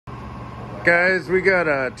Guys, we got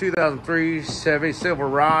a 2003 Chevy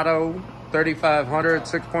Silverado 3500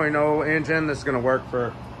 6.0 engine. This is going to work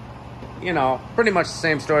for, you know, pretty much the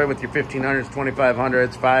same story with your 1500s,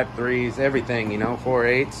 2500s, 5.3s, everything, you know,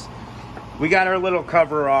 4.8s. We got our little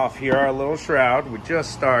cover off here, our little shroud. We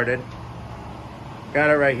just started. Got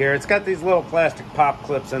it right here. It's got these little plastic pop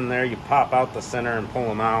clips in there. You pop out the center and pull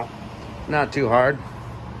them out. Not too hard.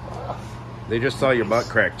 They just saw your butt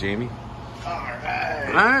crack, Jamie.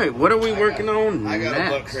 All right, what are we working on I got next?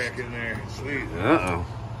 a butt crack in there. Sweet.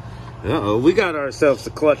 Uh-oh. We got ourselves a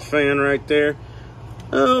clutch fan right there.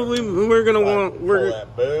 We're gonna want we're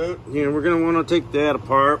gonna want to take that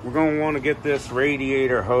apart. We're gonna want to get this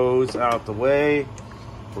radiator hose out the way.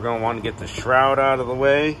 We're gonna want to get the shroud out of the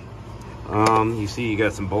way. You see you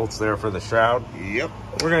got some bolts there for the shroud. Yep.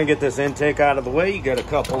 We're gonna get this intake out of the way. You got a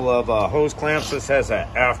couple of hose clamps. This has an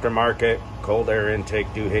aftermarket cold air intake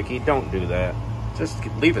doohickey. Don't do that. Just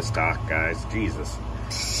leave it stock, guys. Jesus.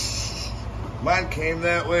 Mine came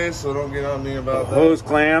that way, so don't get on me about that. Hose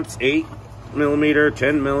clamps, 8mm,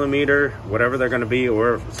 10mm, whatever they're going to be,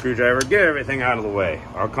 or a screwdriver. Get everything out of the way.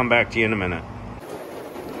 I'll come back to you in a minute.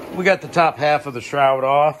 We got the top half of the shroud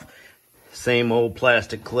off. Same old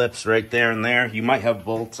plastic clips right there and there. You might have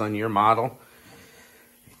bolts on your model.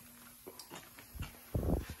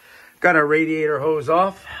 Got our radiator hose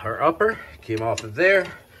off, our upper. Came off of there.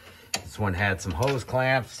 This one had some hose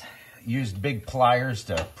clamps. Used big pliers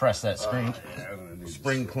to press that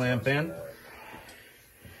spring clamp in.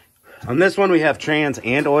 On this one, we have trans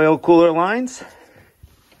and oil cooler lines.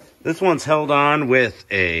 This one's held on with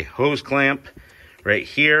a hose clamp right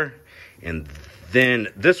here. And then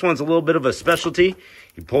this one's a little bit of a specialty.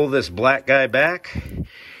 You pull this black guy back.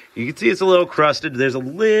 You can see it's a little crusted. There's a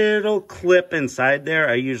little clip inside there.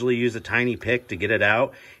 I usually use a tiny pick to get it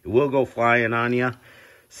out. It will go flying on you.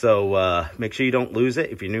 So make sure you don't lose it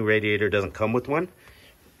if your new radiator doesn't come with one.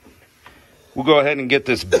 We'll go ahead and get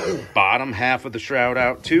this bottom half of the shroud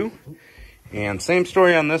out too. And same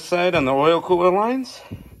story on this side on the oil cooler lines.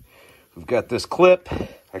 We've got this clip.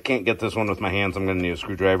 I can't get this one with my hands. I'm going to need a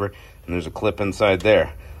screwdriver. And there's a clip inside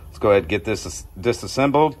there. Let's go ahead and get this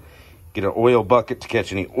disassembled. Get an oil bucket to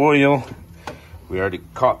catch any oil. We already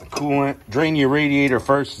caught the coolant. Drain your radiator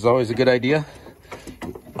first is always a good idea.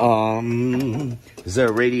 Is there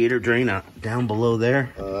a radiator drain down below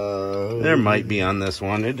there? There might be on this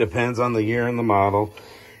one. It depends on the year and the model.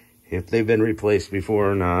 If they've been replaced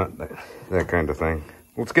before or not. That kind of thing.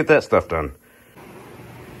 Let's get that stuff done.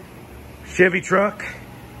 Chevy truck.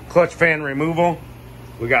 Clutch fan removal.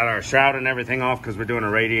 We got our shroud and everything off because we're doing a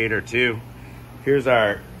radiator too. Here's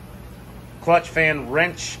our clutch fan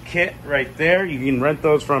wrench kit right there. You can rent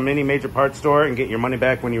those from any major parts store and get your money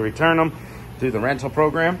back when you return them through the rental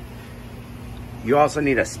program. You also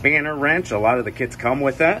need a spanner wrench. A lot of the kits come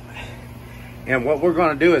with that. And what we're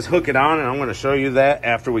going to do is hook it on, and I'm going to show you that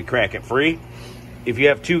after we crack it free. If you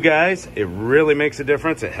have two guys, it really makes a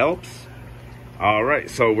difference. It helps. All right,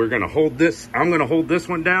 so we're going to hold this. I'm going to hold this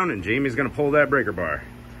one down, and Jamie's going to pull that breaker bar.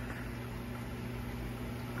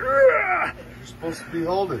 You're supposed to be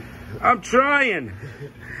holding. I'm trying.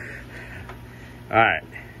 All right.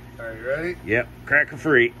 Are you ready? Yep, crack it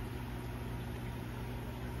free.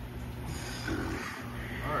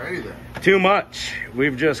 Alrighty then. Too much.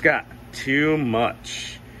 We've just got too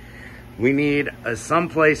much. We need some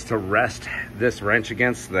place to rest this wrench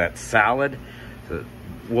against that's solid. So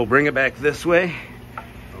we'll bring it back this way.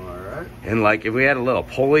 Alright. And like if we had a little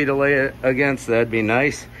pulley to lay it against, that'd be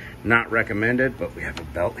nice. Not recommended, but we have a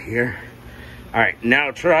belt here. Alright,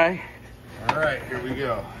 now try. Alright, here we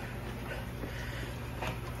go.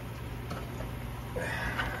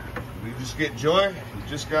 We just get joy. We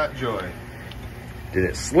just got joy. Did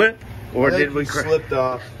it slip or did we crack? Slipped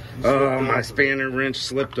off. Oh, my spanner wrench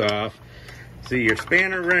slipped off. See your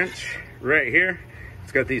spanner wrench right here.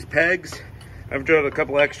 It's got these pegs. I've drilled a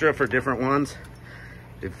couple extra for different ones.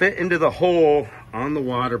 They fit into the hole on the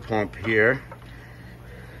water pump here.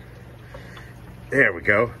 There we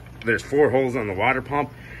go. There's 4 holes on the water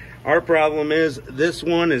pump. Our problem is this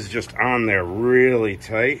one is just on there really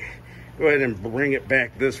tight. Go ahead and bring it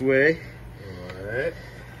back this way. All right.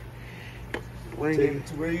 Take it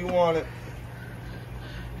to where you want it.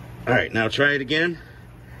 All right, now try it again.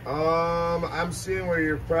 I'm seeing where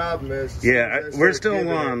your problem is. Yeah, we're still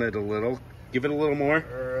on it a little. Give it a little more.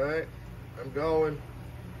 All right, I'm going.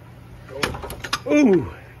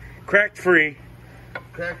 Ooh, cracked free.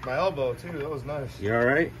 Cracked my elbow too. That was nice. You all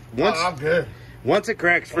right? I'm good. Once it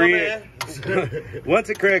cracks free, once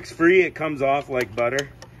it cracks free, it comes off like butter.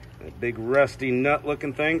 That big rusty nut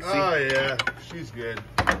looking thing. See? Oh yeah, she's good.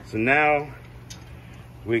 So now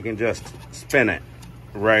we can just spin it.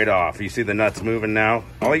 right off. You see the nuts moving now.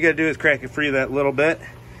 All you gotta do is crack it free that little bit,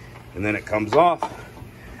 and then it comes off.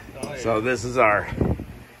 So this is our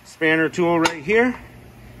spanner tool right here.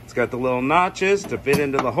 It's got the little notches to fit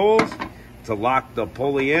into the holes to lock the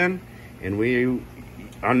pulley in. And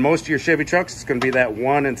on most of your Chevy trucks, it's gonna be that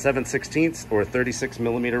 1 7/16 or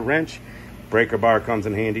 36mm wrench. Breaker bar comes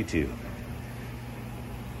in handy too.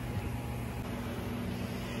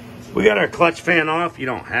 We got our clutch fan off. You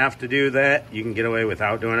don't have to do that. You can get away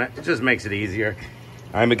without doing it. It just makes it easier.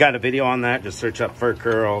 We got a video on that. Just search up Fur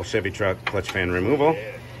Curl Chevy truck clutch fan removal.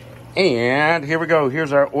 And here we go.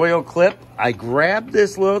 Here's our oil clip. I grabbed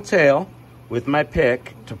this little tail with my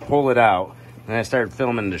pick to pull it out. And I started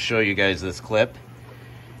filming to show you guys this clip.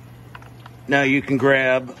 Now you can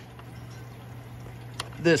grab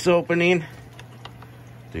this opening.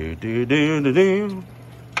 Trying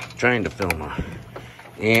to film her.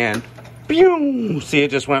 And pew! See,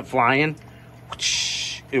 it just went flying.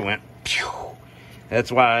 It went pew.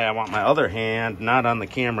 That's why I want my other hand not on the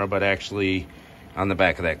camera, but actually on the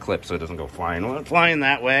back of that clip so it doesn't go flying. Well, it's flying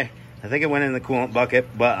that way. I think it went in the coolant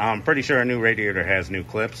bucket, but I'm pretty sure a new radiator has new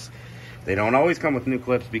clips. They don't always come with new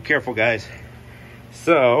clips. Be careful, guys.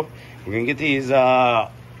 So we're gonna get these.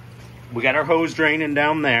 We got our hose draining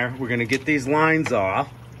down there. We're gonna get these lines off.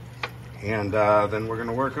 And then we're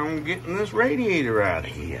gonna work on getting this radiator out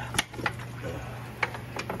of here.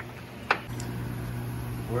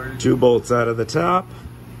 2 bolts out of the top.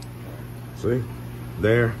 See?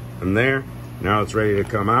 There and there. Now it's ready to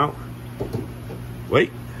come out.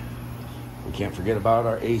 Wait. We can't forget about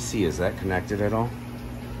our AC. Is that connected at all?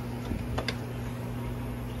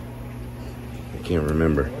 I can't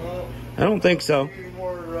remember. I don't think so.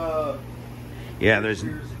 Yeah, there's...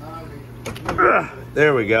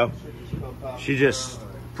 there we go. She just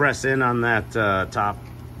press in on that top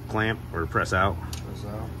clamp, or press out. Press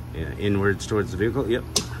out? Yeah, inwards towards the vehicle. Yep.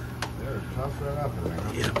 They're tough right up in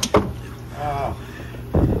there. Yep. Oh.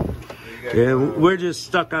 Yeah, we're just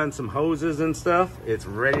stuck on some hoses and stuff. It's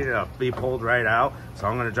ready to be pulled right out. So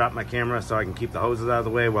I'm going to drop my camera so I can keep the hoses out of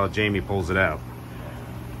the way while Jamie pulls it out.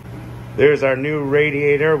 There's our new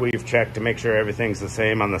radiator. We've checked to make sure everything's the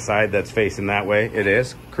same on the side that's facing that way. It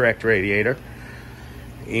is. Correct radiator.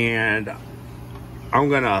 And I'm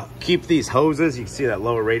gonna keep these hoses. You can see that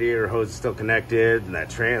lower radiator hose is still connected, and that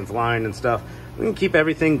trans line and stuff. We can keep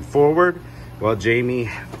everything forward while Jamie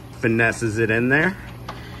finesses it in there.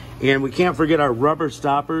 And we can't forget our rubber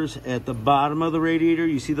stoppers at the bottom of the radiator.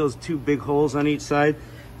 You see those 2 big holes on each side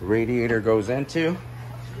the radiator goes into.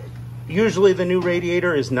 Usually the new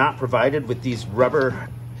radiator is not provided with these rubber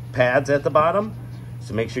pads at the bottom.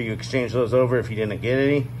 So make sure you exchange those over if you didn't get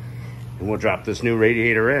any. And we'll drop this new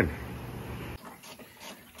radiator in.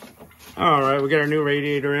 All right, we got our new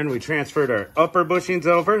radiator in. We transferred our upper bushings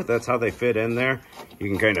over. That's how they fit in there. You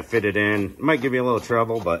can kind of fit it in. It might give you a little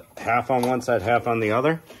trouble, but half on one side, half on the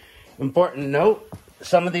other. Important note,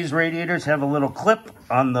 some of these radiators have a little clip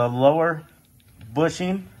on the lower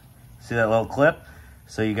bushing. See that little clip?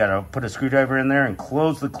 So you gotta put a screwdriver in there and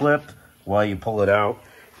close the clip while you pull it out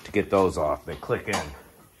to get those off. They click in.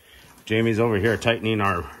 Jamie's over here tightening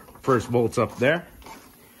our first bolts up there.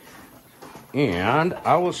 And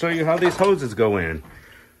I will show you how these hoses go in.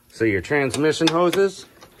 So your transmission hoses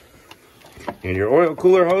and your oil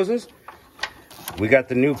cooler hoses, we got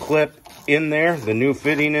the new clip in there, the new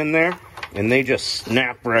fitting in there, and they just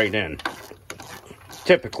snap right in.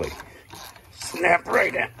 Typically. Snap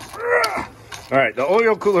right in. All right, the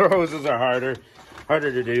oil cooler hoses are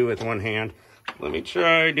harder to do with one hand. Let me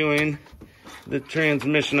try doing the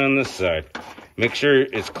transmission on this side. Make sure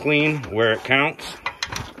it's clean where it counts.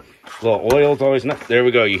 Little oil's always not. There we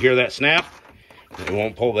go. You hear that snap? It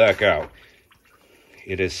won't pull back out.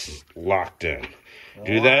 It is locked in.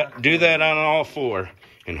 Do that on all 4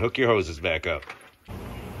 and hook your hoses back up.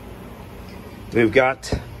 We've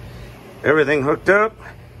got everything hooked up.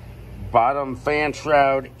 Bottom fan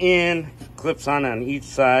shroud in. Clips on each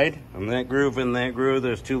side. On that groove,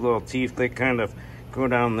 there's 2 little teeth. They kind of go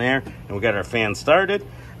down there. And we got our fan started.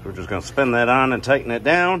 We're just going to spin that on and tighten it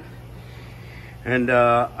down. And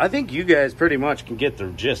I think you guys pretty much can get the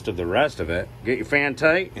gist of the rest of it. Get your fan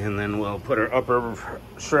tight, and then we'll put our upper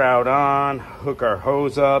shroud on, hook our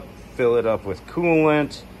hose up, fill it up with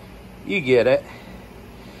coolant. You get it.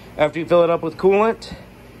 After you fill it up with coolant,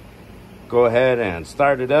 go ahead and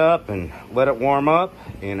start it up and let it warm up,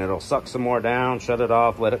 and it'll suck some more down. Shut it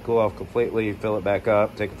off, let it cool off completely, fill it back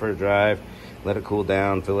up, take it for a drive, let it cool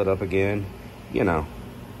down, fill it up again. You know,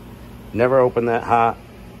 never open that hot.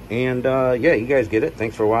 And yeah, you guys get it.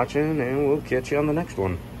 Thanks for watching, and we'll catch you on the next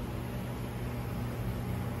one.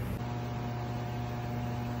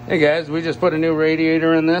 Hey guys, we just put a new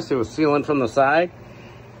radiator in this. It was sealing from the side.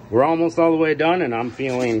 We're almost all the way done and I'm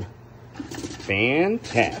feeling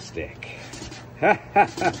fantastic.